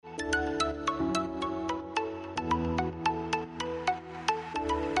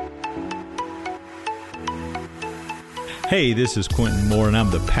Hey, this is Quentin Moore, and I'm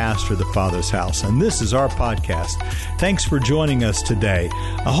the pastor of the Father's House, and this is our podcast. Thanks for joining us today.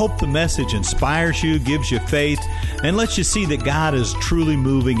 I hope the message inspires you, gives you faith, and lets you see that God is truly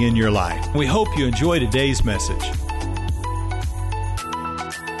moving in your life. We hope you enjoy today's message.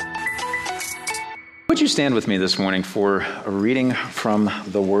 Would you stand with me this morning for a reading from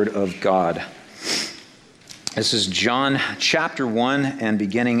the Word of God? This is John chapter 1 and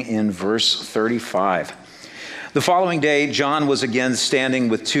beginning in verse 35. The following day, John was again standing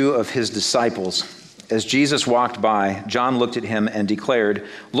with two of his disciples. As Jesus walked by, John looked at him and declared,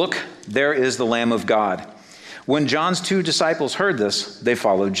 "Look, there is the Lamb of God." When John's two disciples heard this, they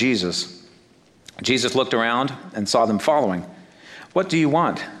followed Jesus. Jesus looked around and saw them following. "What do you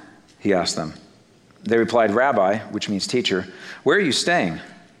want?" he asked them. They replied, "Rabbi," which means teacher, "where are you staying?"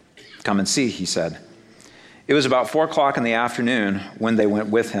 "Come and see," he said. It was about 4:00 in the afternoon when they went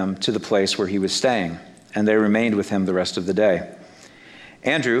with him to the place where he was staying, and they remained with him the rest of the day.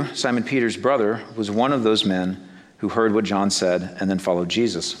 Andrew, Simon Peter's brother, was one of those men who heard what John said and then followed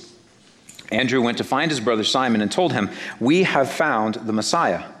Jesus. Andrew went to find his brother Simon and told him, "We have found the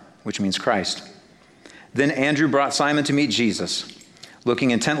Messiah," which means Christ. Then Andrew brought Simon to meet Jesus.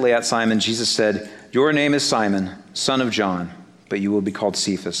 Looking intently at Simon, Jesus said, "Your name is Simon, son of John, but you will be called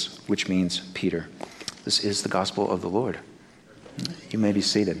Cephas," which means Peter. This is the gospel of the Lord. You may be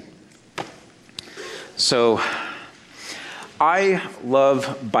seated. So, I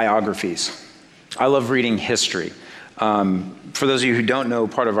love biographies. I love reading history. For those of you who don't know,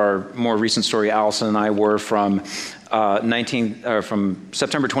 part of our more recent story, Allison and I were from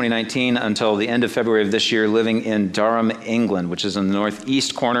September 2019 until the end of February of this year, living in Durham, England, which is in the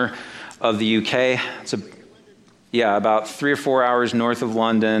northeast corner of the UK. It's about 3 or 4 hours north of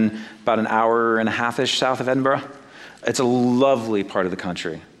London, about an hour and a half-ish south of Edinburgh. It's a lovely part of the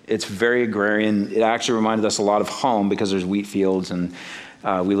country. It's very agrarian. It actually reminded us a lot of home because there's wheat fields, and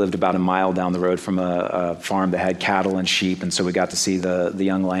we lived about a mile down the road from a farm that had cattle and sheep, and so we got to see the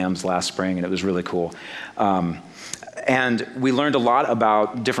young lambs last spring, and it was really cool. And we learned a lot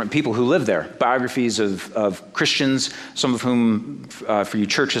about different people who live there, biographies of Christians, some of whom, for you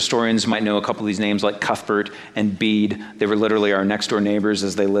church historians, might know a couple of these names like Cuthbert and Bede. They were literally our next door neighbors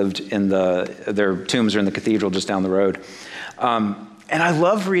as they lived in their tombs are in the cathedral just down the road. And I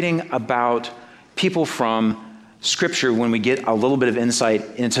love reading about people from Scripture when we get a little bit of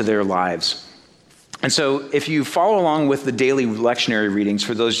insight into their lives. And so if you follow along with the daily lectionary readings,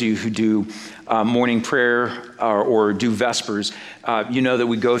 for those of you who do morning prayer or do Vespers, you know that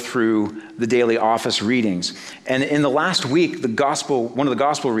we go through the daily office readings. And in the last week, one of the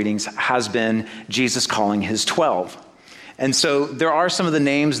gospel readings has been Jesus calling his 12. And so there are some of the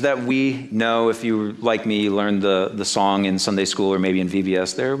names that we know. If you, like me, learned the song in Sunday school or maybe in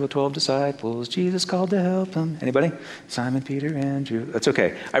VBS, there were 12 disciples, Jesus called to help them. Anybody? Simon, Peter, Andrew. That's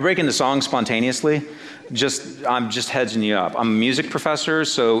okay. I break into songs spontaneously. I'm just hedging you up. I'm a music professor,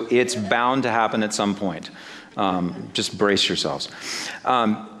 so it's bound to happen at some point. Just brace yourselves.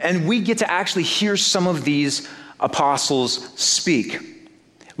 And we get to actually hear some of these apostles speak.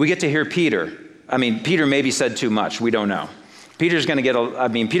 We get to hear Peter. Peter maybe said too much. We don't know. Peter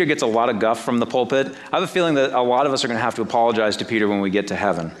gets a lot of guff from the pulpit. I have a feeling that a lot of us are going to have to apologize to Peter when we get to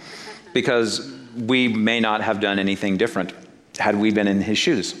heaven, because we may not have done anything different had we been in his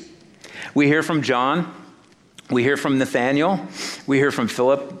shoes. We hear from John. We hear from Nathaniel. We hear from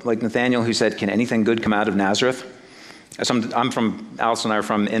Philip, like Nathaniel, who said, "Can anything good come out of Nazareth?" Allison and I are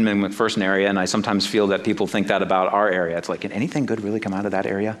from Inman McPherson area, and I sometimes feel that people think that about our area. It's like, can anything good really come out of that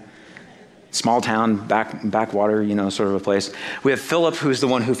area? Small town, backwater, sort of a place. We have Philip, who's the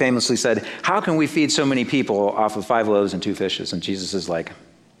one who famously said, "How can we feed so many people off of 5 loaves and 2 fishes?" And Jesus is like,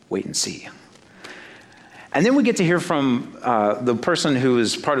 "Wait and see." And then we get to hear from the person who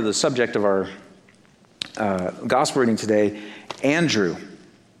is part of the subject of our gospel reading today, Andrew.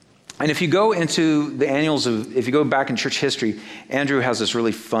 And if you go into if you go back in church history, Andrew has this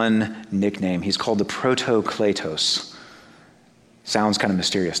really fun nickname. He's called the Proto-Kletos. Sounds kind of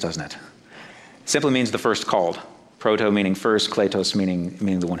mysterious, doesn't it? Simply means the first called. Proto meaning first, Kletos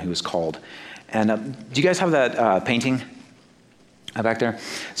meaning the one who is called. And do you guys have that painting back there?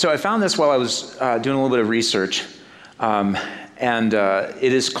 So I found this while I was doing a little bit of research.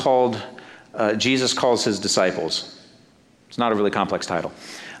 It is called Jesus Calls His Disciples. It's not a really complex title.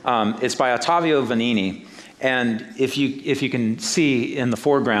 It's by Ottavio Vanini. And if you can see in the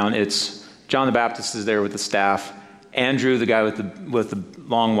foreground, it's John the Baptist is there with the staff, Andrew, the guy with the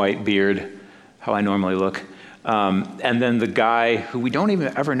long white beard, how I normally look, and then the guy who we don't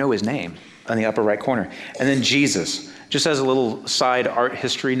even ever know his name on the upper right corner, and then Jesus. Just as a little side art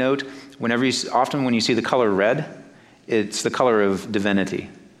history note, often when you see the color red, it's the color of divinity.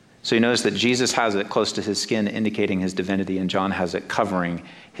 So you notice that Jesus has it close to his skin, indicating his divinity, and John has it covering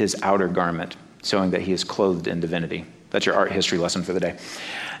his outer garment, showing that he is clothed in divinity. That's your art history lesson for the day.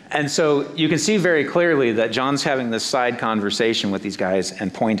 And so you can see very clearly that John's having this side conversation with these guys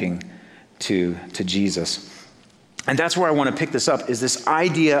and pointing to Jesus. And that's where I want to pick this up, is this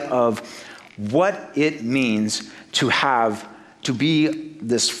idea of what it means to be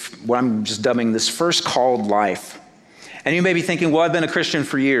this, what I'm just dubbing this first called life. And you may be thinking, well, I've been a Christian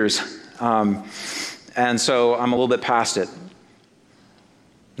for years, and so I'm a little bit past it.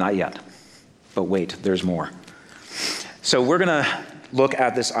 Not yet. But wait, there's more. So we're going to look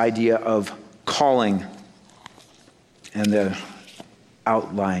at this idea of calling and the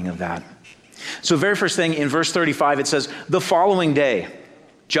outlying of that. So very first thing in verse 35, it says, the following day,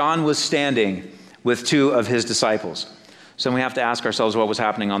 John was standing with two of his disciples. So we have to ask ourselves what was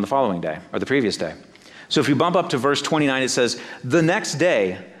happening on the following day, or the previous day. So if you bump up to verse 29, it says, the next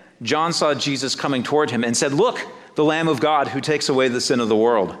day, John saw Jesus coming toward him and said, look, the Lamb of God who takes away the sin of the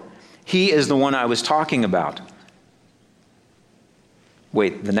world. He is the one I was talking about.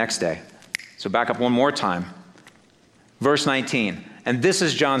 Wait, the next day. So back up one more time. Verse 19. And this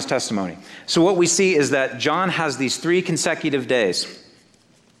is John's testimony. So what we see is that John has these 3 consecutive days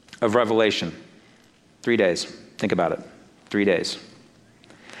of revelation. 3 days. Think about it. 3 days.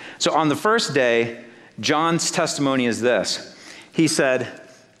 So on the first day, John's testimony is this. He said,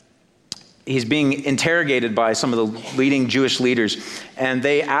 he's being interrogated by some of the leading Jewish leaders, and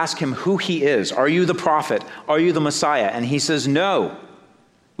they ask him who he is. Are you the prophet? Are you the Messiah? And he says, no.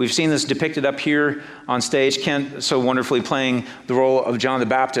 We've seen this depicted up here on stage. Kent so wonderfully playing the role of John the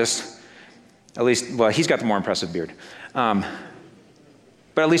Baptist. At least, well, he's got the more impressive beard. But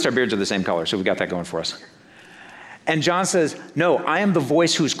at least our beards are the same color, so we got that going for us. And John says, no, I am the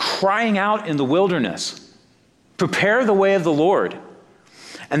voice who's crying out in the wilderness. Prepare the way of the Lord.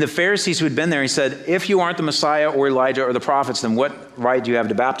 And the Pharisees who had been there, he said, if you aren't the Messiah or Elijah or the prophets, then what right do you have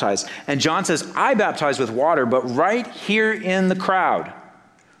to baptize? And John says, I baptize with water, but right here in the crowd,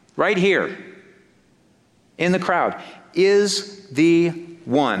 right here in the crowd, is the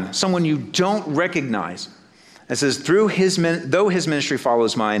one, someone you don't recognize. It says, though his ministry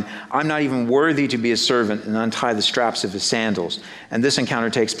follows mine, I'm not even worthy to be a servant and untie the straps of his sandals. And this encounter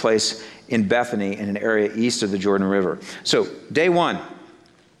takes place in Bethany, in an area east of the Jordan River. So, day 1,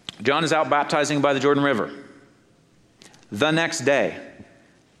 John is out baptizing by the Jordan River. The next day,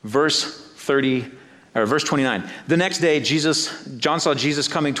 verse 29. The next day, John saw Jesus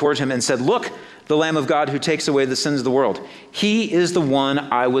coming towards him and said, look, the Lamb of God who takes away the sins of the world. He is the one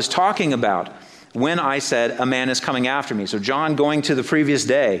I was talking about when I said, a man is coming after me. So John going to the previous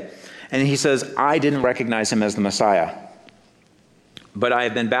day, and he says, I didn't recognize him as the Messiah, but I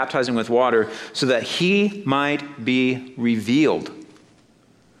have been baptizing with water so that he might be revealed.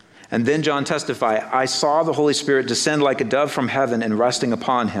 And then John testified, I saw the Holy Spirit descend like a dove from heaven and resting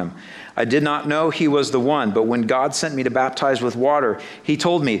upon him. I did not know he was the one, but when God sent me to baptize with water, he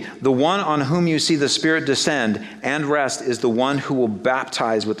told me, the one on whom you see the Spirit descend and rest is the one who will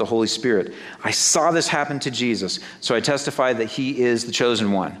baptize with the Holy Spirit. I saw this happen to Jesus, so I testified that he is the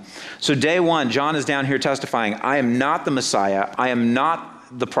chosen one. So day 1, John is down here testifying, I am not the Messiah, I am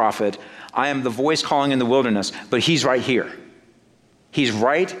not the prophet, I am the voice calling in the wilderness, but he's right here. He's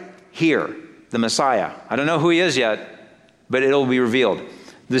right here, the Messiah. I don't know who he is yet, but it'll be revealed.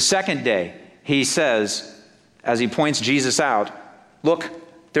 The second day, he says, as he points Jesus out, look,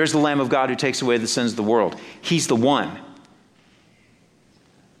 there's the Lamb of God who takes away the sins of the world. He's the one.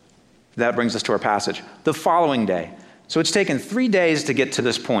 That brings us to our passage. The following day. So it's taken 3 days to get to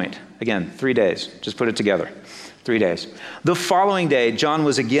this point. Again, 3 days. Just put it together. 3 days. The following day, John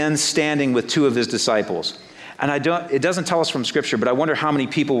was again standing with 2 of his disciples. And it doesn't tell us from Scripture, but I wonder how many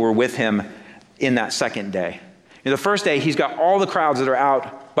people were with him in that second day. The first day, he's got all the crowds that are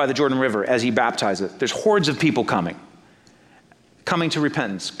out by the Jordan River as he baptizes. There's hordes of people coming to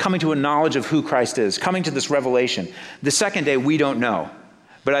repentance, coming to a knowledge of who Christ is, coming to this revelation. The second day, we don't know.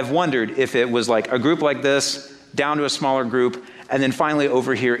 But I've wondered if it was like a group like this, down to a smaller group, and then finally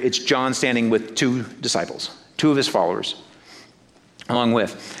over here, it's John standing with 2 disciples, 2 of his followers, along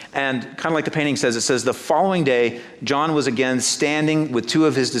with. And kind of like the painting says, it says, the following day, John was again standing with 2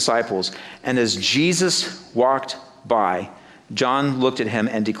 of his disciples. And as Jesus walked by, John looked at him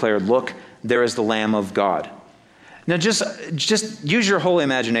and declared, look, there is the Lamb of God. Now just use your whole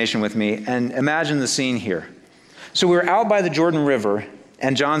imagination with me and imagine the scene here. So we're out by the Jordan River,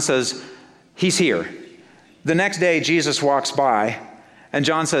 and John says, he's here. The next day, Jesus walks by, and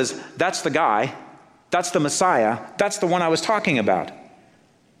John says, that's the guy, that's the Messiah, that's the one I was talking about.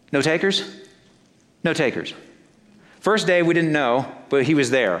 No takers? No takers. First day, we didn't know, but he was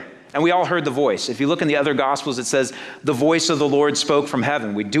there. And we all heard the voice. If you look in the other Gospels, it says, the voice of the Lord spoke from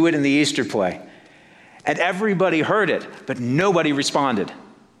heaven. We do it in the Easter play. And everybody heard it, but nobody responded.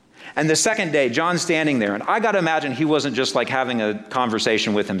 And the second day, John's standing there, and I got to imagine he wasn't just like having a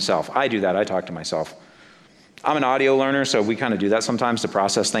conversation with himself. I do that. I talk to myself. I'm an audio learner, so we kind of do that sometimes to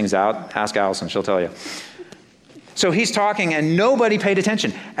process things out. Ask Allison, she'll tell you. So he's talking, and nobody paid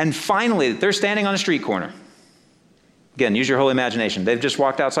attention. And finally, they're standing on a street corner. Again, use your whole imagination. They've just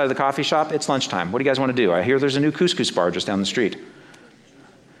walked outside of the coffee shop. It's lunchtime. What do you guys want to do? I hear there's a new couscous bar just down the street.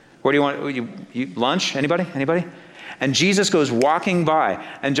 Where do you want, lunch? Anybody? Anybody? And Jesus goes walking by,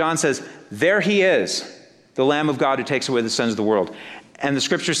 and John says, there he is, the Lamb of God who takes away the sins of the world. And the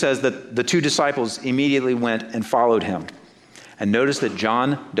scripture says that the two disciples immediately went and followed him. And notice that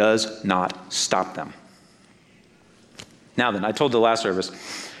John does not stop them. Now then, I told the last service,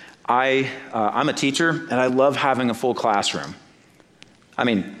 I'm a teacher, and I love having a full classroom. I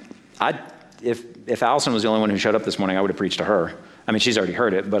mean, if Allison was the only one who showed up this morning, I would have preached to her. I mean, she's already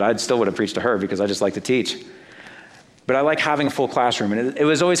heard it, but I still would have preached to her because I just like to teach. But I like having a full classroom. And it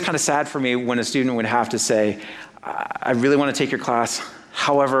was always kind of sad for me when a student would have to say, I really want to take your class.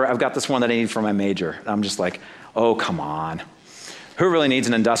 However, I've got this one that I need for my major. And I'm just like, oh, come on. Who really needs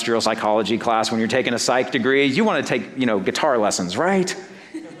an industrial psychology class when you're taking a psych degree? You want to take, guitar lessons, right?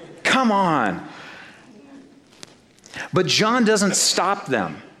 Come on. But John doesn't stop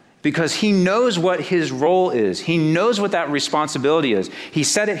them because he knows what his role is. He knows what that responsibility is. He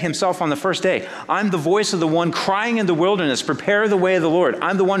said it himself on the first day. I'm the voice of the one crying in the wilderness, prepare the way of the Lord.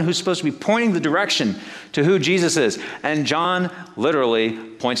 I'm the one who's supposed to be pointing the direction to who Jesus is. And John literally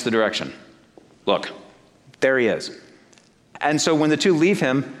points the direction. Look, there he is. And so when the two leave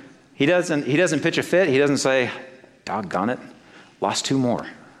him, he doesn't pitch a fit. He doesn't say, doggone it, lost two more.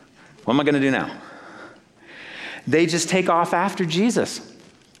 What am I going to do now? They just take off after Jesus.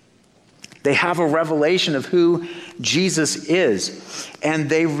 They have a revelation of who Jesus is, and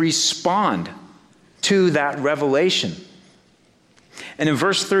they respond to that revelation. And in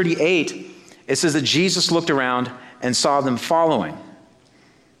verse 38, it says that Jesus looked around and saw them following.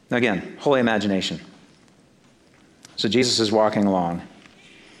 Now again, holy imagination. So Jesus is walking along,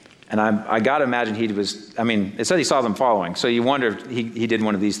 and I got to imagine it said he saw them following, so you wonder if he did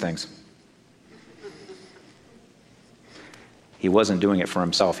one of these things. He wasn't doing it for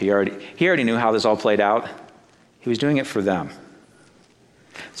himself. He already knew how this all played out. He was doing it for them.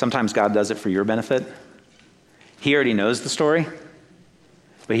 Sometimes God does it for your benefit. He already knows the story,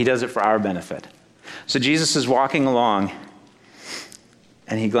 but he does it for our benefit. So Jesus is walking along,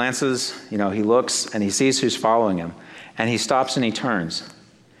 and he glances, he looks, and he sees who's following him. And he stops and he turns,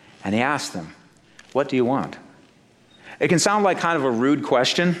 and he asks them, what do you want? It can sound like kind of a rude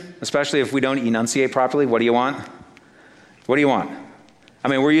question, especially if we don't enunciate properly. What do you want? What do you want? I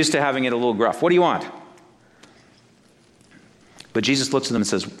mean, we're used to having it a little gruff. What do you want? But Jesus looks at them and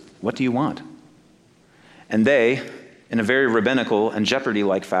says, what do you want? And they, in a very rabbinical and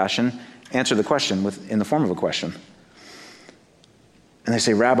Jeopardy-like fashion, answer the question in the form of a question. And they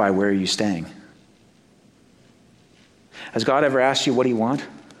say, Rabbi, where are you staying? Has God ever asked you, what do you want?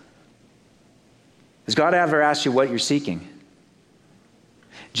 Has God ever asked you what you're seeking?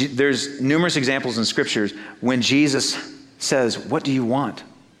 There's numerous examples in scriptures when Jesus says, what do you want?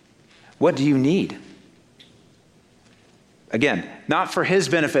 What do you need? Again, not for his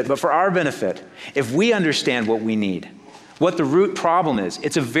benefit, but for our benefit. If we understand what we need, what the root problem is,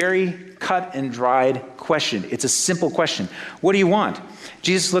 it's a very cut and dried question. It's a simple question. What do you want?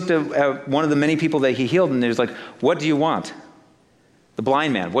 Jesus looked at one of the many people that he healed, and he was like, what do you want? The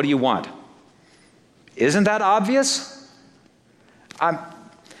blind man, what do you want? Isn't that obvious?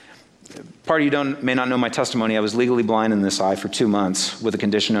 Part of you may not know my testimony. I was legally blind in this eye for 2 months with a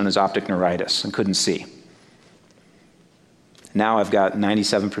condition known as optic neuritis and couldn't see. Now I've got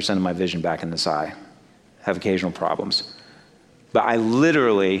 97% of my vision back in this eye. I have occasional problems. But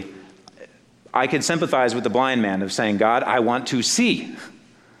I could sympathize with the blind man of saying, God, I want to see.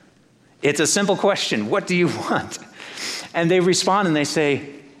 It's a simple question. What do you want? And they respond and they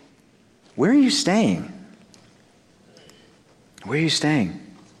say, where are you staying? Where are you staying?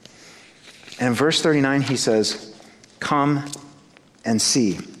 And in verse 39, he says, come and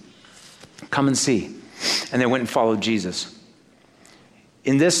see. Come and see. And they went and followed Jesus.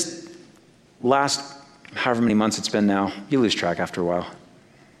 In this last, however many months it's been now, you lose track after a while.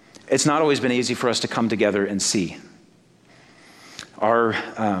 It's not always been easy for us to come together and see. Our,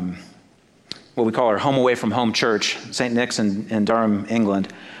 what we call our home away from home church, St. Nick's in Durham,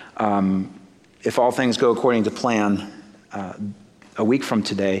 England, if all things go according to plan, a week from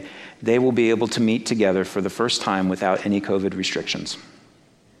today, they will be able to meet together for the first time without any COVID restrictions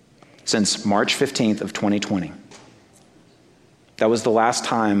since March 15th of 2020. That was the last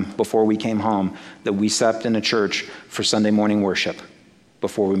time before we came home that we sat in a church for Sunday morning worship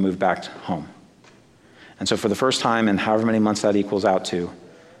before we moved back home. And so for the first time in however many months that equals out to,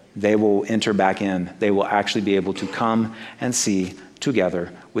 they will enter back in. They will actually be able to come and see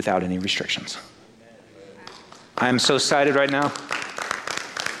together without any restrictions. I am so excited right now.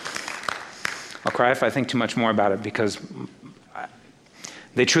 I'll cry if I think too much more about it because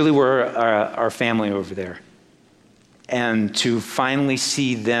they truly were our family over there. And to finally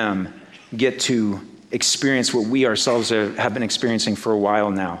see them get to experience what we ourselves have been experiencing for a while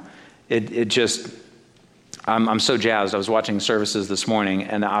now, I'm so jazzed. I was watching services this morning,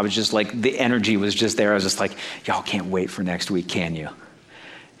 and I was just like, the energy was just there. I was just like, y'all can't wait for next week, can you?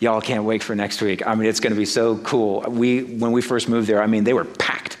 Y'all can't wait for next week. I mean, it's going to be so cool. When we first moved there, I mean, they were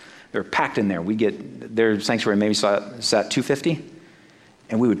packed. They were packed in there. Their sanctuary maybe sat 250,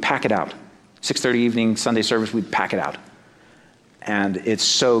 and we would pack it out. 6:30 evening Sunday service, we'd pack it out. And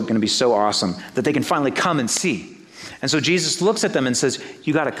it's going to be so awesome that they can finally come and see. And so Jesus looks at them and says,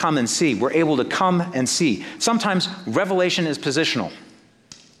 you got to come and see. We're able to come and see. Sometimes revelation is positional.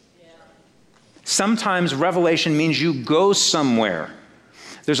 Sometimes revelation means you go somewhere.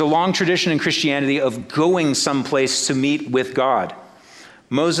 There's a long tradition in Christianity of going someplace to meet with God.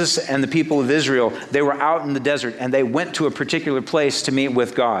 Moses and the people of Israel, they were out in the desert and they went to a particular place to meet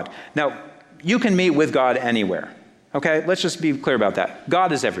with God. Now, you can meet with God anywhere. Okay, let's just be clear about that.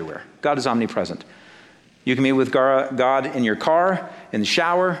 God is everywhere. God is omnipresent. You can meet with God in your car, in the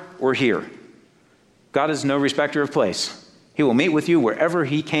shower, or here. God is no respecter of place. He will meet with you wherever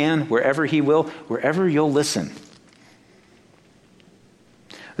he can, wherever he will, wherever you'll listen.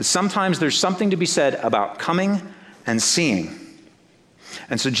 But sometimes there's something to be said about coming and seeing.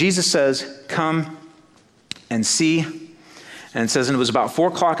 And so Jesus says, come and see. And it says, and it was about 4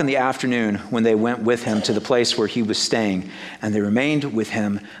 o'clock in the afternoon when they went with him to the place where he was staying, and they remained with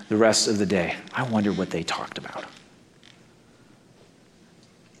him the rest of the day. I wonder what they talked about.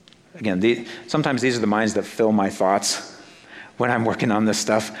 Again, sometimes these are the minds that fill my thoughts when I'm working on this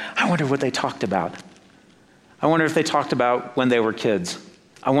stuff. I wonder what they talked about. I wonder if they talked about when they were kids.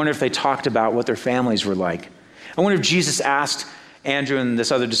 I wonder if they talked about what their families were like. I wonder if Jesus asked Andrew and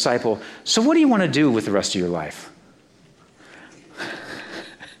this other disciple, so what do you want to do with the rest of your life?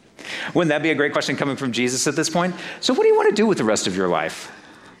 Wouldn't that be a great question coming from Jesus at this point? So what do you want to do with the rest of your life?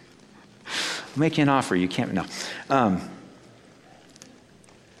 I'll make you an offer. You can't, no. I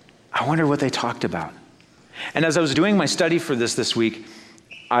wonder what they talked about. And as I was doing my study for this week,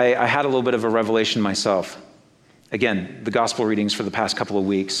 I had a little bit of a revelation myself. Again, the gospel readings for the past couple of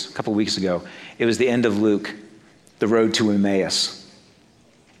weeks ago, it was the end of Luke, the road to Emmaus.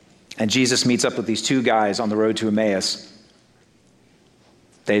 And Jesus meets up with these 2 guys on the road to Emmaus.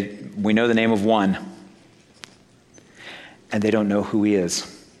 We know the name of one, and they don't know who he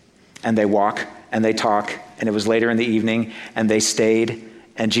is. And they walk, and they talk, and it was later in the evening, and they stayed,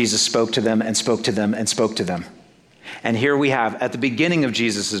 and Jesus spoke to them, and spoke to them, and spoke to them. And here we have, at the beginning of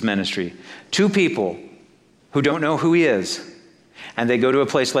Jesus' ministry, 2 people who don't know who he is, and they go to a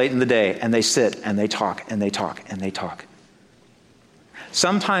place late in the day, and they sit, and they talk, and they talk, and they talk.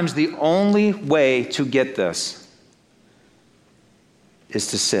 Sometimes the only way to get this is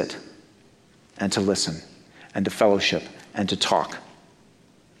to sit and to listen and to fellowship and to talk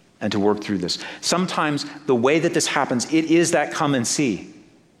and to work through this. Sometimes the way that this happens, it is that come and see.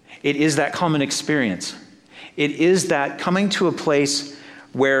 It is that common experience. It is that coming to a place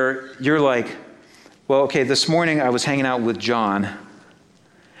where you're like, well, okay, this morning I was hanging out with John,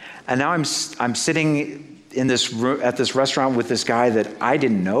 and now I'm sitting in at this restaurant with this guy that I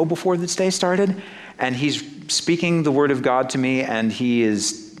didn't know before this day started, and he's speaking the word of God to me, and he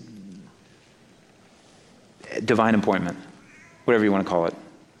is divine appointment, whatever you want to call it,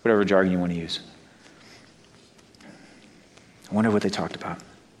 whatever jargon you want to use. I wonder what they talked about.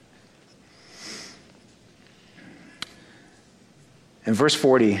 In verse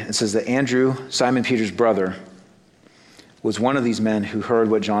 40, it says that Andrew, Simon Peter's brother, was one of these men who heard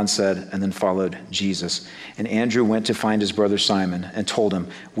what John said and then followed Jesus. And Andrew went to find his brother Simon and told him,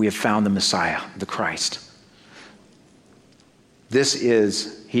 we have found the Messiah, the Christ.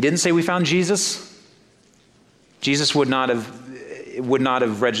 He didn't say we found Jesus. Jesus would not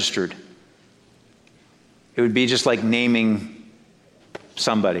have registered. It would be just like naming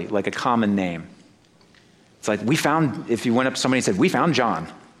somebody, like a common name. It's like if you went up to somebody and said, we found John.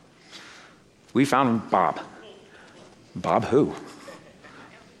 We found Bob. Bob who?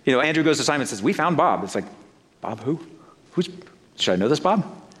 Andrew goes to Simon and says, we found Bob. It's like, Bob who? Should I know this, Bob?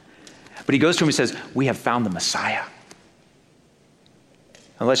 But he goes to him and says, we have found the Messiah.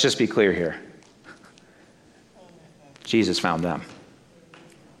 And let's just be clear here. Jesus found them.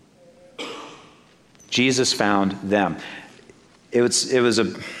 Jesus found them. It was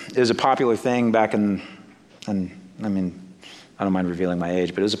a popular thing back in, and I mean, I don't mind revealing my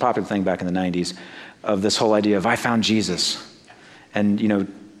age, but it was a popular thing back in the 90s of this whole idea of I found Jesus and,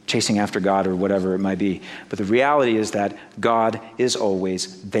 chasing after God or whatever it might be. But the reality is that God is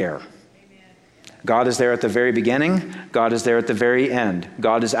always there. God is there at the very beginning. God is there at the very end.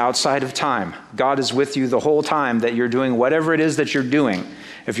 God is outside of time. God is with you the whole time that you're doing whatever it is that you're doing.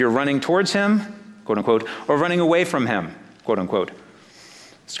 If you're running towards him, quote unquote, or running away from him, quote unquote.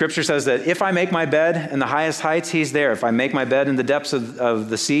 Scripture says that if I make my bed in the highest heights, he's there. If I make my bed in the depths of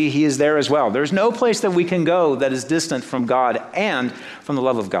the sea, he is there as well. There's no place that we can go that is distant from God and from the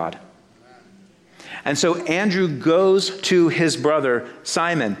love of God. And so Andrew goes to his brother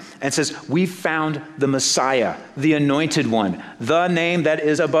Simon and says, we found the Messiah, the anointed one, the name that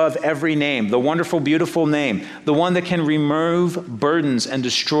is above every name, the wonderful, beautiful name, the one that can remove burdens and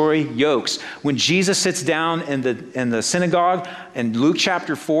destroy yokes. When Jesus sits down in the synagogue in Luke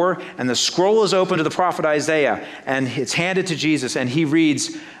chapter 4, and the scroll is open to the prophet Isaiah, and it's handed to Jesus, and he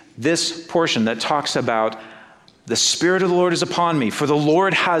reads this portion that talks about the Spirit of the Lord is upon me, for the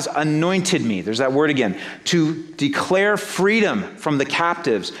Lord has anointed me, there's that word again, to declare freedom from the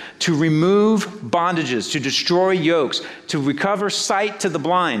captives, to remove bondages, to destroy yokes, to recover sight to the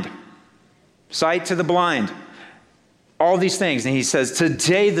blind, all these things. And he says,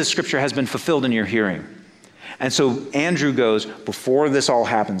 today the scripture has been fulfilled in your hearing. And so Andrew goes, before this all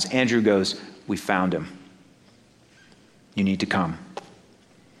happens, Andrew goes, we found him. You need to come.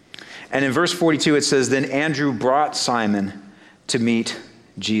 And in verse 42, it says, then Andrew brought Simon to meet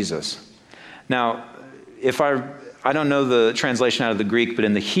Jesus. Now, if I don't know the translation out of the Greek, but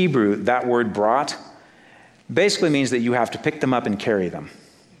in the Hebrew, that word brought basically means that you have to pick them up and carry them.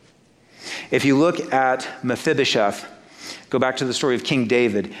 If you look at Mephibosheth, go back to the story of King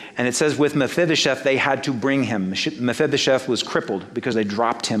David, and it says with Mephibosheth, they had to bring him. Mephibosheth was crippled because they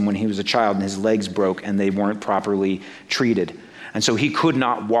dropped him when he was a child and his legs broke and they weren't properly treated. And so he could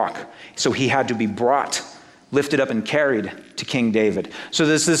not walk. So he had to be brought, lifted up and carried to King David. So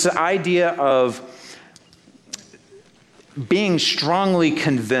there's this idea of being strongly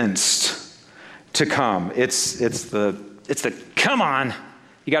convinced to come. It's the come on,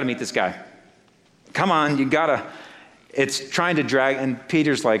 you got to meet this guy. Come on, you got to. It's trying to drag, and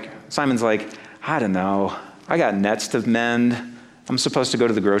Simon's like, I don't know. I got nets to mend. I'm supposed to go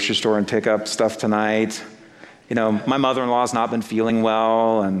to the grocery store and pick up stuff tonight. My mother-in-law's not been feeling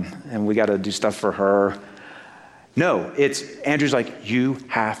well, and we got to do stuff for her. No, Andrew's like, you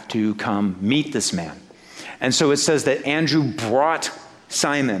have to come meet this man. And so it says that Andrew brought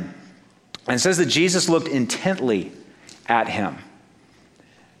Simon. And it says that Jesus looked intently at him.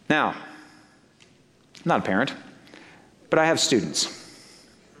 Now, I'm not a parent, but I have students.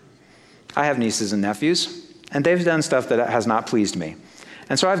 I have nieces and nephews, and they've done stuff that has not pleased me.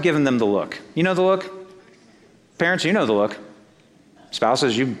 And so I've given them the look. You know the look? Parents, you know the look.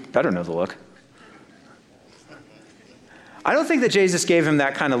 Spouses, you better know the look. I don't think that Jesus gave him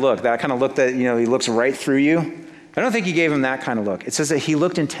that kind of look that he looks right through you. I don't think he gave him that kind of look. It says that he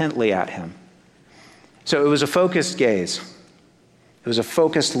looked intently at him. So it was a focused gaze. It was a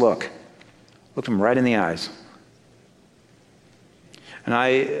focused look. Looked him right in the eyes.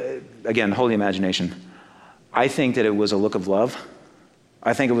 And again, holy imagination, I think that it was a look of love.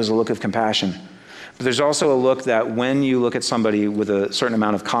 I think it was a look of compassion. But there's also a look that when you look at somebody with a certain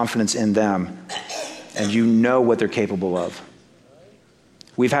amount of confidence in them, and you know what they're capable of.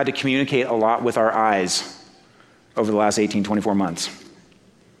 We've had to communicate a lot with our eyes over the last 18, 24 months.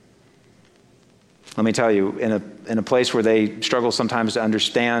 Let me tell you, in a place where they struggle sometimes to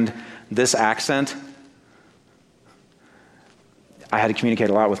understand this accent, I had to communicate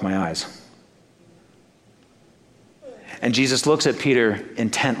a lot with my eyes. And Jesus looks at Peter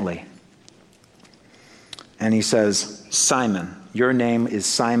intently. And he says, Simon, your name is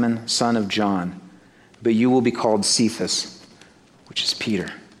Simon, son of John, but you will be called Cephas, which is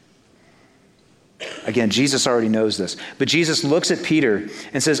Peter. Again, Jesus already knows this. But Jesus looks at Peter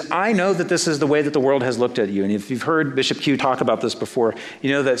and says, I know that this is the way that the world has looked at you. And if you've heard Bishop Q talk about this before,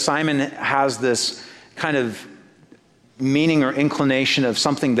 you know that Simon has this kind of meaning or inclination of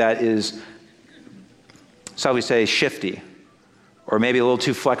something that is, shall we say, shifty, or maybe a little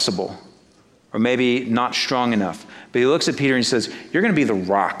too flexible, or maybe not strong enough. But he looks at Peter and he says, you're going to be the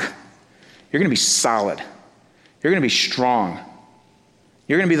rock. You're going to be solid. You're going to be strong.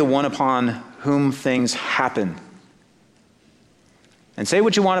 You're going to be the one upon whom things happen. And say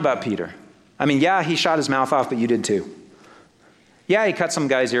what you want about Peter. I mean, yeah, he shot his mouth off, but you did too. Yeah, he cut some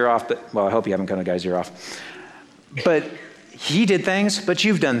guy's ear off, but, well, I hope you haven't cut a guy's ear off. But he did things, but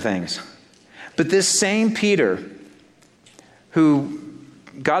you've done things. But this same Peter who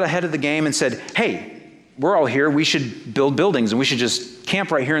got ahead of the game and said, hey, we're all here, we should build buildings and we should just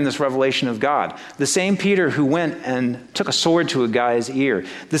camp right here in this revelation of God. The same Peter who went and took a sword to a guy's ear.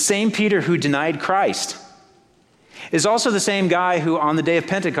 The same Peter who denied Christ is also the same guy who on the day of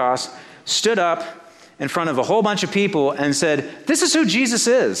Pentecost stood up in front of a whole bunch of people and said, this is who Jesus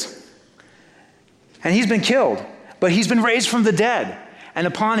is. And he's been killed, but he's been raised from the dead. And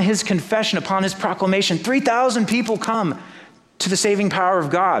upon his confession, upon his proclamation, 3,000 people come to the saving power of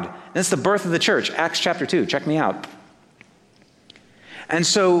God. And it's the birth of the church, Acts chapter 2. Check me out. And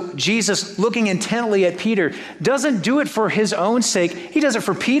so Jesus, looking intently at Peter, doesn't do it for his own sake. He does it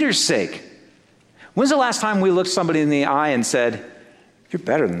for Peter's sake. When's the last time we looked somebody in the eye and said, you're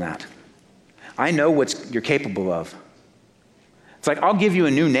better than that. I know what you're capable of. It's like, I'll give you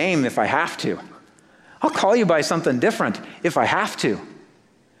a new name if I have to. I'll call you by something different if I have to.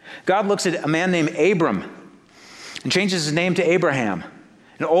 God looks at a man named Abram and changes his name to Abraham,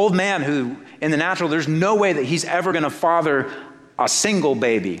 an old man who, in the natural, there's no way that he's ever going to father a single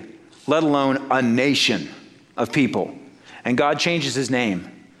baby, let alone a nation of people. And God changes his name.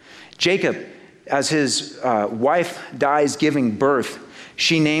 Jacob, as his wife dies giving birth,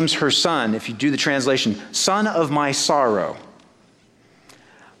 she names her son, if you do the translation, son of my sorrow.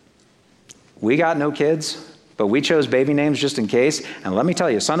 We got no kids, but we chose baby names just in case. And let me tell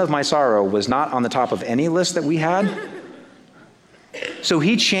you, son of my sorrow was not on the top of any list that we had. So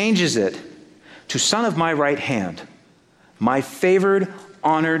he changes it to son of my right hand, my favored,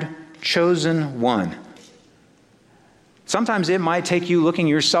 honored, chosen one. Sometimes it might take you looking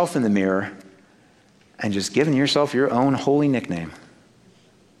yourself in the mirror and just giving yourself your own holy nickname.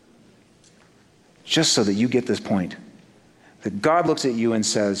 Just so that you get this point. That God looks at you and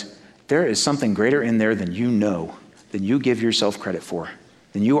says, there is something greater in there than you know, than you give yourself credit for,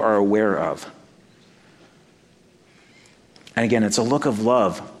 than you are aware of. And again, it's a look of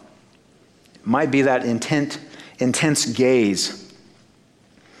love. It might be that intense gaze,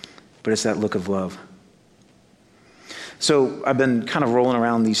 but it's that look of love. So I've been kind of rolling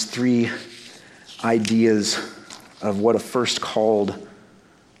around these three ideas of what a first called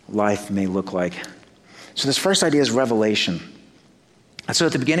life may look like. So this first idea is revelation. And so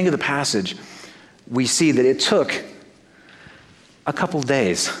at the beginning of the passage, we see that it took a couple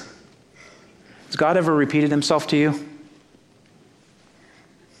days. Has God ever repeated himself to you?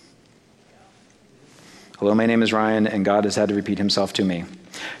 Hello, my name is Ryan, and God has had to repeat himself to me.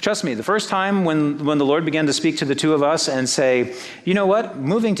 Trust me, the first time when the Lord began to speak to the two of us and say, you know what,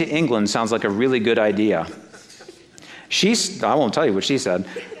 moving to England sounds like a really good idea. I won't tell you what she said.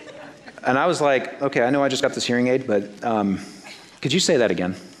 And I was like, okay, I know I just got this hearing aid, but could you say that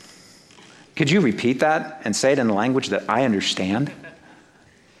again? Could you repeat that and say it in a language that I understand?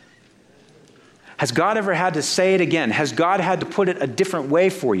 Has God ever had to say it again? Has God had to put it a different way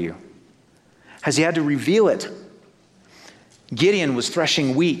for you? Has he had to reveal it? Gideon was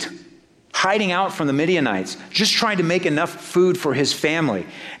threshing wheat, hiding out from the Midianites, just trying to make enough food for his family.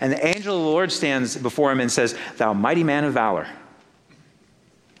 And the angel of the Lord stands before him and says, thou mighty man of valor.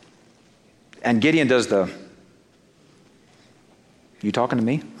 And Gideon does you talking to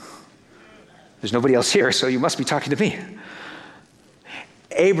me? There's nobody else here, so you must be talking to me.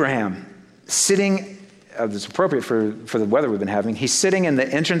 Abraham, sitting, it's appropriate for the weather we've been having, he's sitting in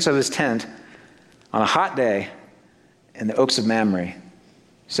the entrance of his tent on a hot day in the Oaks of Mamre,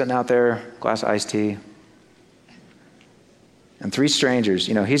 sitting out there, glass of iced tea. And three strangers,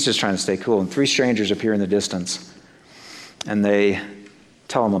 he's just trying to stay cool, and three strangers appear in the distance. And they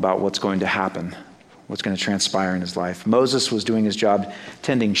tell him about what's going to happen, what's going to transpire in his life. Moses was doing his job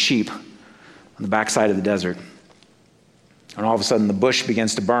tending sheep on the backside of the desert. And all of a sudden the bush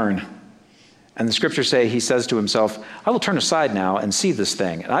begins to burn. And the scriptures say he says to himself, I will turn aside now and see this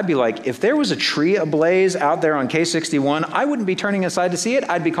thing. And I'd be like, if there was a tree ablaze out there on K61, I wouldn't be turning aside to see it.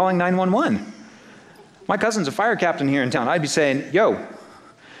 I'd be calling 911. My cousin's a fire captain here in town. I'd be saying, yo,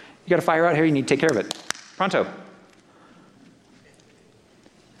 you got a fire out here, you need to take care of it. Pronto.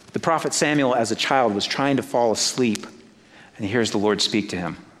 The prophet Samuel, as a child, was trying to fall asleep, and he hears the Lord speak to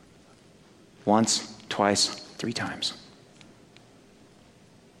him. Once, twice, 3 times.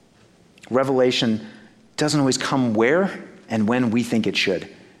 Revelation doesn't always come where and when we think it should.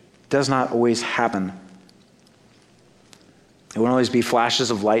 It does not always happen. It won't always be flashes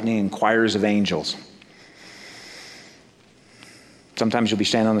of lightning and choirs of angels. Sometimes you'll be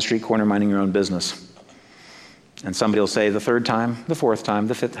standing on the street corner minding your own business. And somebody will say the third time, the fourth time,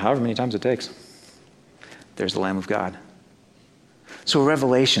 the fifth, however many times it takes. There's the Lamb of God. So a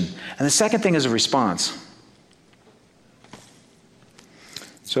revelation. And the second thing is a response.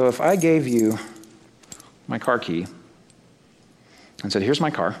 So if I gave you my car key and said, here's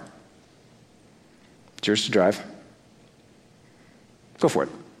my car. It's yours to drive. Go for it.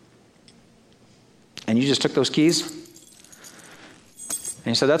 And you just took those keys and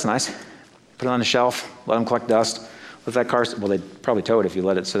you said, that's nice. Put it on the shelf, let them collect dust. Let that car, well, they'd probably tow it if you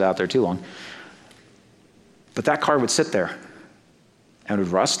let it sit out there too long. But that car would sit there and it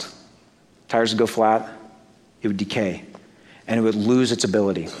would rust. Tires would go flat. It would decay. And it would lose its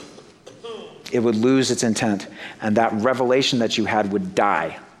ability. It would lose its intent. And that revelation that you had would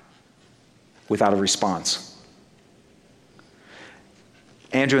die without a response.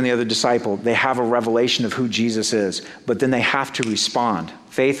 Andrew and the other disciple, they have a revelation of who Jesus is, but then they have to respond.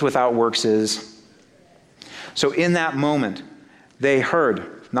 Faith without works is. So in that moment, they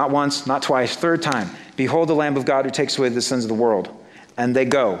heard, not once, not twice, third time, behold the Lamb of God who takes away the sins of the world. And they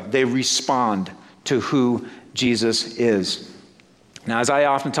go, they respond to who Jesus is. Now, as I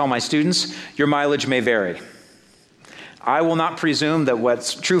often tell my students, your mileage may vary. I will not presume that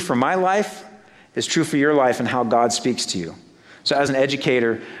what's true for my life is true for your life and how God speaks to you. So as an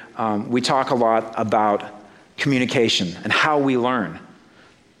educator, we talk a lot about communication and how we learn.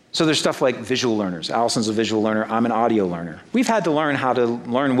 So there's stuff like visual learners. Allison's a visual learner. I'm an audio learner. We've had to learn how to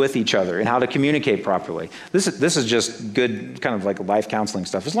learn with each other and how to communicate properly. This is just good kind of like life counseling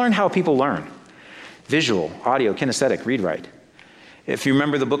stuff. Just learn how people learn. Visual, audio, kinesthetic, read, write. If you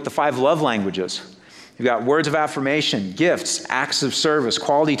remember the book, The 5 Love Languages, you've got words of affirmation, gifts, acts of service,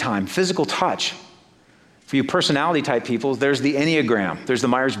 quality time, physical touch. For you personality type people, there's the Enneagram, there's the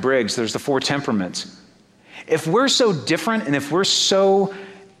Myers-Briggs, there's the 4 temperaments. If we're so different and if we're so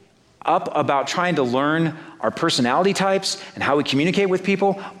up about trying to learn our personality types and how we communicate with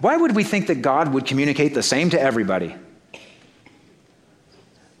people, why would we think that God would communicate the same to everybody?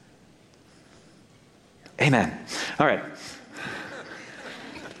 Amen. All right.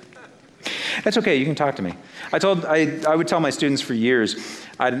 That's okay, you can talk to me. I would tell my students for years,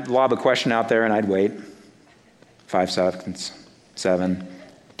 I'd lob a question out there and I'd wait. 5 seconds, 7,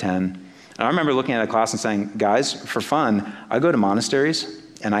 10. And I remember looking at a class and saying, guys, for fun, I go to monasteries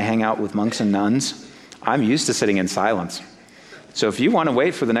and I hang out with monks and nuns. I'm used to sitting in silence. So if you want to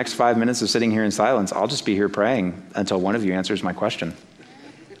wait for the next 5 minutes of sitting here in silence, I'll just be here praying until one of you answers my question.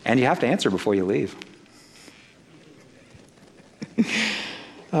 And you have to answer before you leave.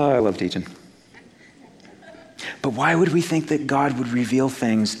 Oh, I love teaching. But why would we think that God would reveal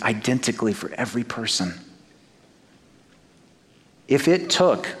things identically for every person? If it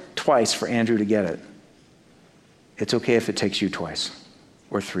took twice for Andrew to get it, it's okay if it takes you twice,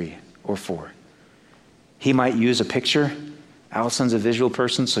 or 3, or 4. He might use a picture. Allison's a visual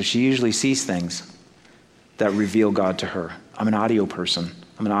person, so she usually sees things that reveal God to her. I'm an audio person.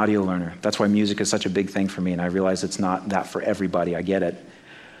 I'm an audio learner. That's why music is such a big thing for me, and I realize it's not that for everybody. I get it.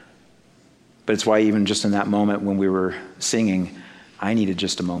 But it's why even just in that moment when we were singing, I needed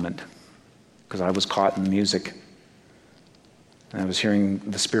just a moment because I was caught in the music. And I was hearing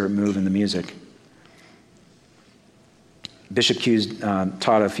the Spirit move in the music. Bishop Hughes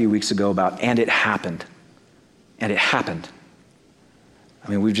taught a few weeks ago about, and it happened. And it happened. I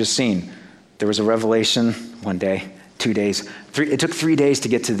mean, we've just seen, there was a revelation 1 day, 2 days, 3. It took 3 days to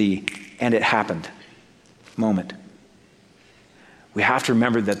get to the, and it happened moment. We have to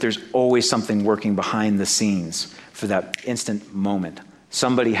remember that there's always something working behind the scenes for that instant moment.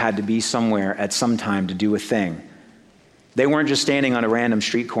 Somebody had to be somewhere at some time to do a thing. They weren't just standing on a random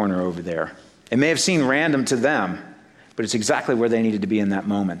street corner over there. It may have seemed random to them, but it's exactly where they needed to be in that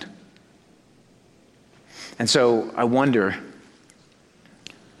moment. And so I wonder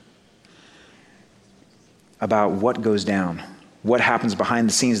about what goes down, what happens behind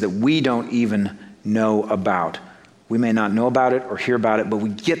the scenes that we don't even know about. We may not know about it or hear about it, but we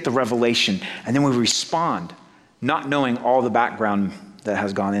get the revelation, and then we respond, not knowing all the background that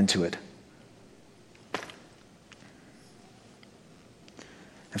has gone into it.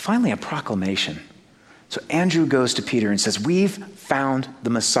 And finally, a proclamation. So Andrew goes to Peter and says, we've found the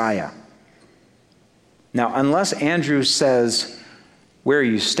Messiah. Now, unless Andrew says, where are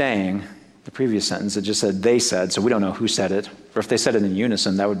you staying? The previous sentence, it just said, they said, so we don't know who said it. Or if they said it in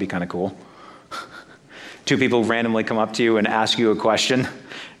unison, that would be kind of cool. 2 people randomly come up to you and ask you a question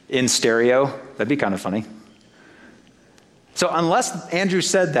in stereo. That'd be kind of funny. So unless Andrew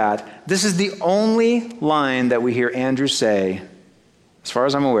said that, this is the only line that we hear Andrew say, as far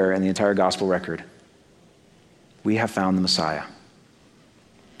as I'm aware, in the entire gospel record. We have found the Messiah.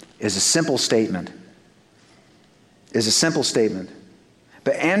 It is a simple statement. is a simple statement.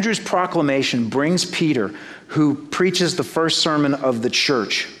 But Andrew's proclamation brings Peter, who preaches the first sermon of the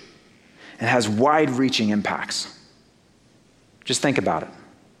church and has wide-reaching impacts. Just think about it.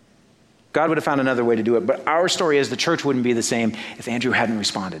 God would have found another way to do it, but our story is the church wouldn't be the same if Andrew hadn't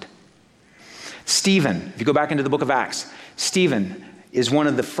responded. Stephen, if you go back into the book of Acts, Stephen is one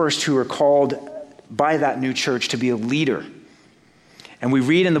of the first who are called by that new church to be a leader. And we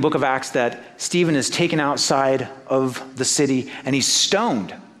read in the book of Acts that Stephen is taken outside of the city and he's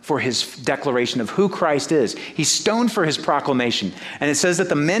stoned for his declaration of who Christ is. He's stoned for his proclamation. And it says that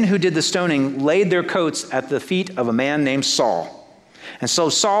the men who did the stoning laid their coats at the feet of a man named Saul. And so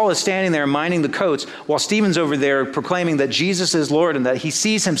Saul is standing there minding the coats while Stephen's over there proclaiming that Jesus is Lord and that he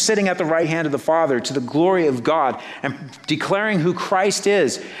sees him sitting at the right hand of the Father to the glory of God and declaring who Christ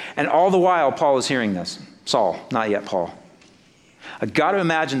is. And all the while, Paul is hearing this. Saul, not yet Paul. I've got to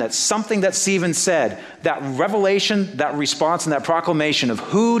imagine that something that Stephen said, that revelation, that response, and that proclamation of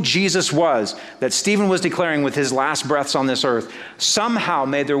who Jesus was, that Stephen was declaring with his last breaths on this earth, somehow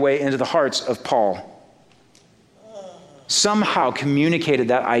made their way into the hearts of Paul. Somehow communicated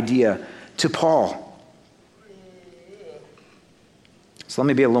that idea to Paul. So let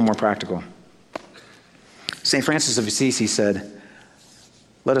me be a little more practical. St. Francis of Assisi said,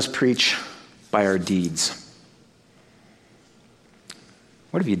 "Let us preach by our deeds."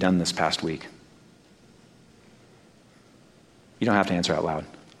 What have you done this past week? You don't have to answer out loud.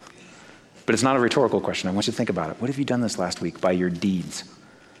 But it's not a rhetorical question. I want you to think about it. What have you done this last week by your deeds?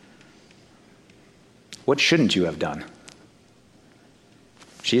 What shouldn't you have done?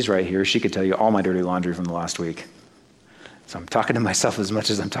 She's right here. She could tell you all my dirty laundry from the last week. So I'm talking to myself as much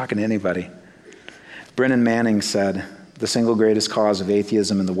as I'm talking to anybody. Brennan Manning said, "The single greatest cause of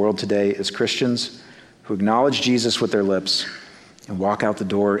atheism in the world today is Christians who acknowledge Jesus with their lips and walk out the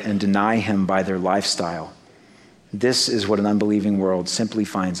door and deny him by their lifestyle. This is what an unbelieving world simply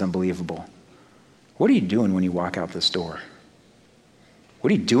finds unbelievable." What are you doing when you walk out this door?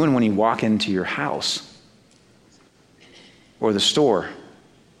 What are you doing when you walk into your house or the store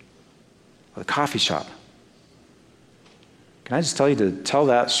or the coffee shop? Can I just tell you to tell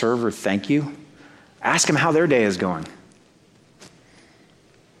that server thank you? Ask him how their day is going.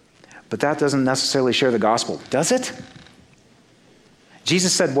 But that doesn't necessarily share the gospel, does it?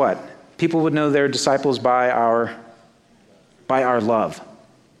 Jesus said what? People would know they're disciples by our love.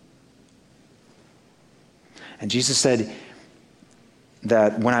 And Jesus said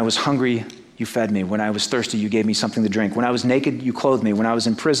that when I was hungry, you fed me. When I was thirsty, you gave me something to drink. When I was naked, you clothed me. When I was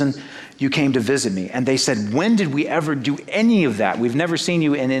in prison, you came to visit me. And they said, when did we ever do any of that? We've never seen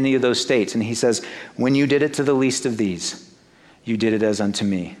you in any of those states. And he says, when you did it to the least of these, you did it as unto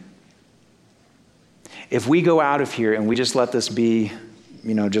me. If we go out of here and we just let this be,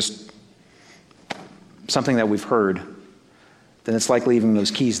 just something that we've heard, then it's like leaving those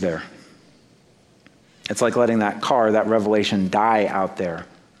keys there. It's like letting that car, that revelation, die out there.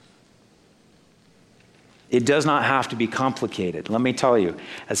 It does not have to be complicated. Let me tell you,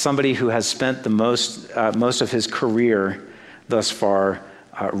 as somebody who has spent the most of his career thus far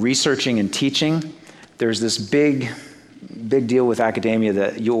researching and teaching, there's this big deal with academia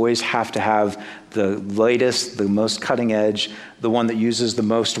that you always have to have the latest, the most cutting edge, the one that uses the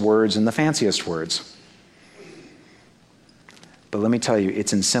most words and the fanciest words. But let me tell you,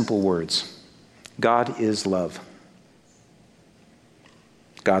 it's in simple words. God is love.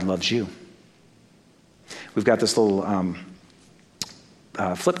 God loves you. We've got this little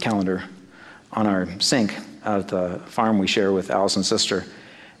flip calendar on our sink at the farm we share with Allison's sister.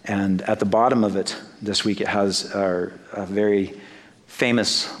 And at the bottom of it this week, it has a very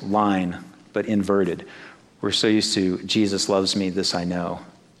famous line, but inverted. We're so used to, Jesus loves me, this I know.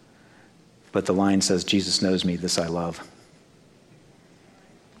 But the line says, Jesus knows me, this I love.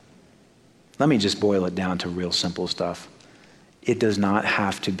 Let me just boil it down to real simple stuff. It does not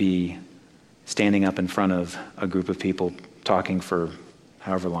have to be standing up in front of a group of people talking for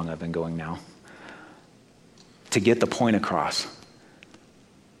however long I've been going now to get the point across.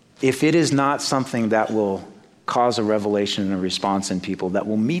 If it is not something that will cause a revelation and a response in people, that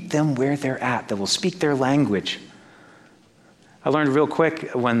will meet them where they're at, that will speak their language. I learned real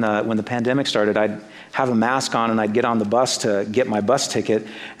quick when the pandemic started, I'd have a mask on and I'd get on the bus to get my bus ticket,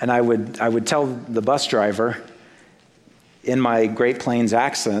 and I would tell the bus driver in my Great Plains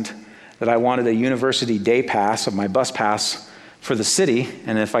accent that I wanted a university day pass of my bus pass for the city,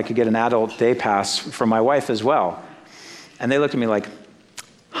 and if I could get an adult day pass for my wife as well. And they looked at me like,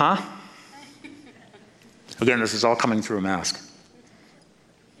 huh? Again, this is all coming through a mask.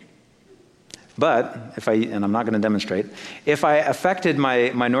 But and I'm not going to demonstrate, if I affected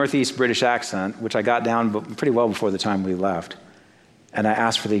my Northeast British accent, which I got down pretty well before the time we left, and I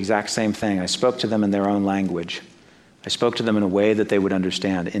asked for the exact same thing, I spoke to them in their own language. I spoke to them in a way that they would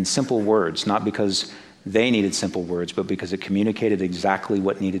understand, in simple words, not because they needed simple words, but because it communicated exactly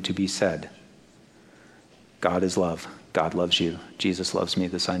what needed to be said. God is love. God loves you. Jesus loves me,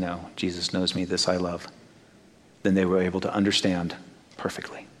 this I know. Jesus knows me, this I love. Then they were able to understand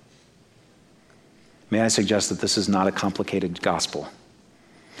perfectly. May I suggest that this is not a complicated gospel.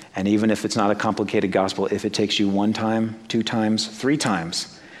 And even if it's not a complicated gospel, if it takes you 1 time, 2 times, 3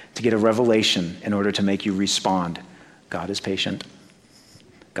 times to get a revelation in order to make you respond, God is patient.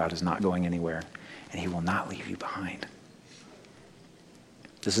 God is not going anywhere, and he will not leave you behind.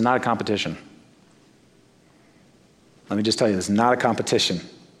 This is not a competition. Let me just tell you, this is not a competition.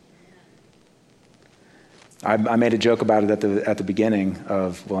 I made a joke about it at the beginning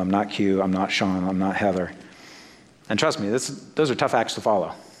of, well, I'm not Q, I'm not Sean, I'm not Heather. And trust me, those are tough acts to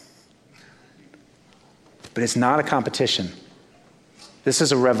follow. But it's not a competition. This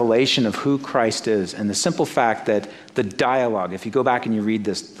is a revelation of who Christ is. And the simple fact that the dialogue, if you go back and you read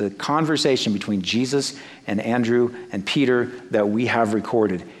this, the conversation between Jesus and Andrew and Peter that we have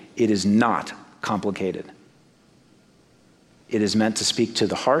recorded, it is not complicated. It is meant to speak to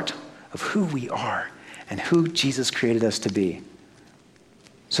the heart of who we are and who Jesus created us to be.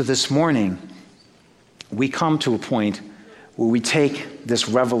 So this morning, we come to a point where we take this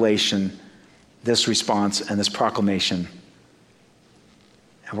revelation, this response, and this proclamation,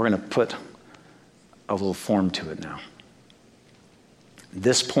 and we're going to put a little form to it now.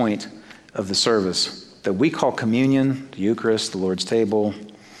 This point of the service that we call communion, the Eucharist, the Lord's table,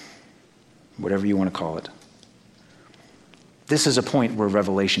 whatever you want to call it. This is a point where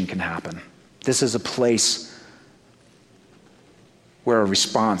revelation can happen. This is a place where a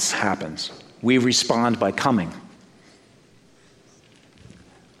response happens. We respond by coming.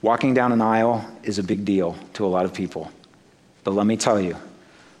 Walking down an aisle is a big deal to a lot of people. But let me tell you,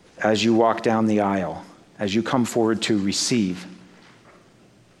 as you walk down the aisle, as you come forward to receive,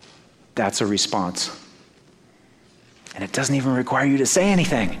 that's a response. And it doesn't even require you to say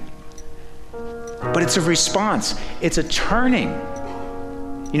anything. But it's a response. It's a turning.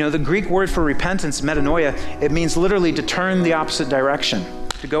 You know, the Greek word for repentance, metanoia, it means literally to turn the opposite direction,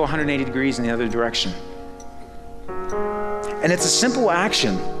 to go 180 degrees in the other direction. And it's a simple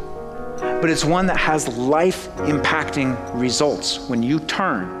action, but it's one that has life-impacting results when you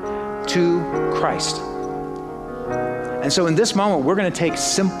turn to Christ. And so in this moment, we're going to take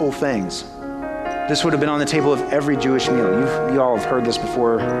simple things. This would have been on the table of every Jewish meal. You all have heard this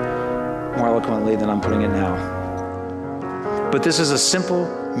before more eloquently than I'm putting it now. But this is a simple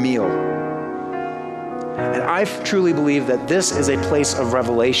meal. And I truly believe that this is a place of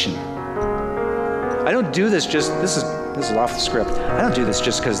revelation. I don't do this just, this is off the script. I don't do this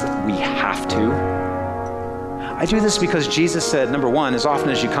just because we have to. I do this because Jesus said, number one, as often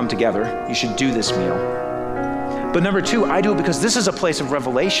as you come together, you should do this meal. But number two, I do it because this is a place of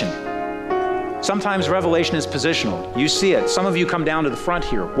revelation. Sometimes revelation is positional. You see it. Some of you come down to the front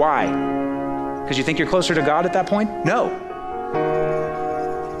here. Why? Because you think you're closer to God at that point? No.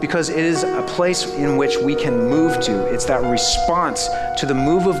 Because it is a place in which we can move to. It's that response to the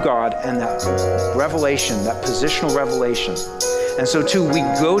move of God and that revelation, that positional revelation. And so too, we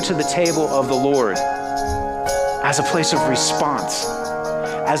go to the table of the Lord as a place of response,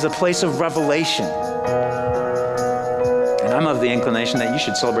 as a place of revelation. And I'm of the inclination that you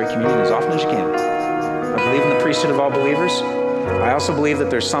should celebrate communion as often as you can. I believe in the priesthood of all believers. I also believe that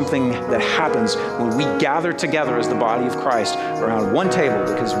there's something that happens when we gather together as the body of Christ around one table,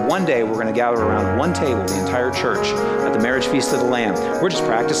 because one day we're going to gather around one table, the entire church, at the marriage feast of the Lamb. We're just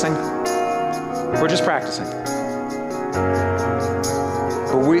practicing. We're just practicing.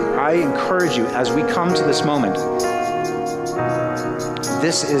 But I encourage you, as we come to this moment,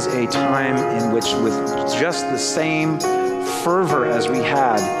 this is a time in which, with just the same fervor as we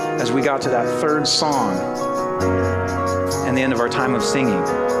had as we got to that third song and the end of our time of singing,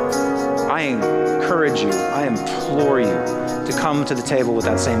 I encourage you, I implore you to come to the table with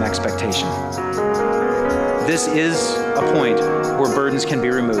that same expectation. This is a point where burdens can be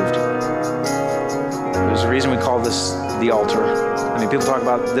removed. There's a reason we call this the altar. I mean, people talk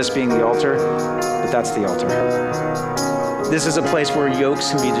about this being the altar, but that's the altar. This is a place where yokes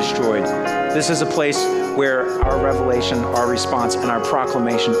can be destroyed. This is a place where our revelation, our response, and our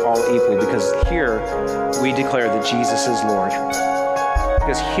proclamation all equal, because here we declare that Jesus is Lord.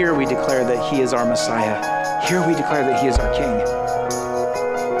 Because here we declare that he is our Messiah. Here we declare that he is our King.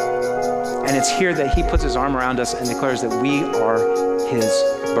 And it's here that he puts his arm around us and declares that we are his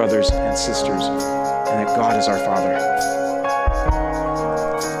brothers and sisters, and that God is our Father.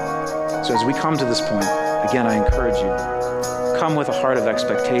 So as we come to this point, again, I encourage you, come with a heart of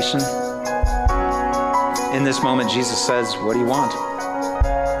expectation. In this moment, Jesus says, what do you want?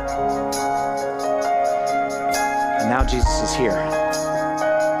 And now Jesus is here.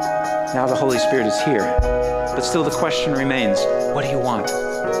 Now the Holy Spirit is here. But still the question remains, what do you want?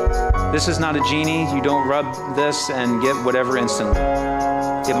 This is not a genie. You don't rub this and get whatever instantly.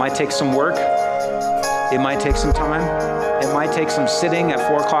 It might take some work. It might take some time. It might take some sitting at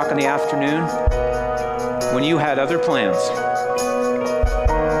 4 o'clock in the afternoon when you had other plans.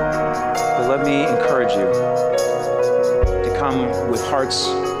 But let me encourage you to come with hearts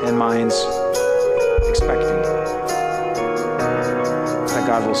and minds expecting that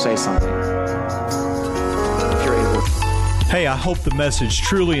God will say something. If you're able. Hey, I hope the message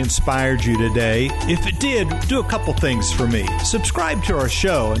truly inspired you today. If it did, do a couple things for me. Subscribe to our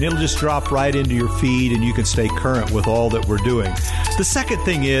show, and it'll just drop right into your feed, and you can stay current with all that we're doing. The second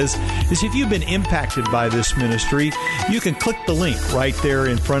thing is if you've been impacted by this ministry, you can click the link right there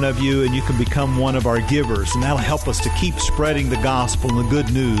in front of you, and you can become one of our givers, and that'll help us to keep spreading the gospel and the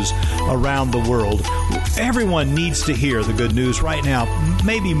good news around the world. Everyone needs to hear the good news right now,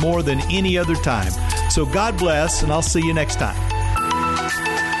 maybe more than any other time. So God bless, and I'll see you next time.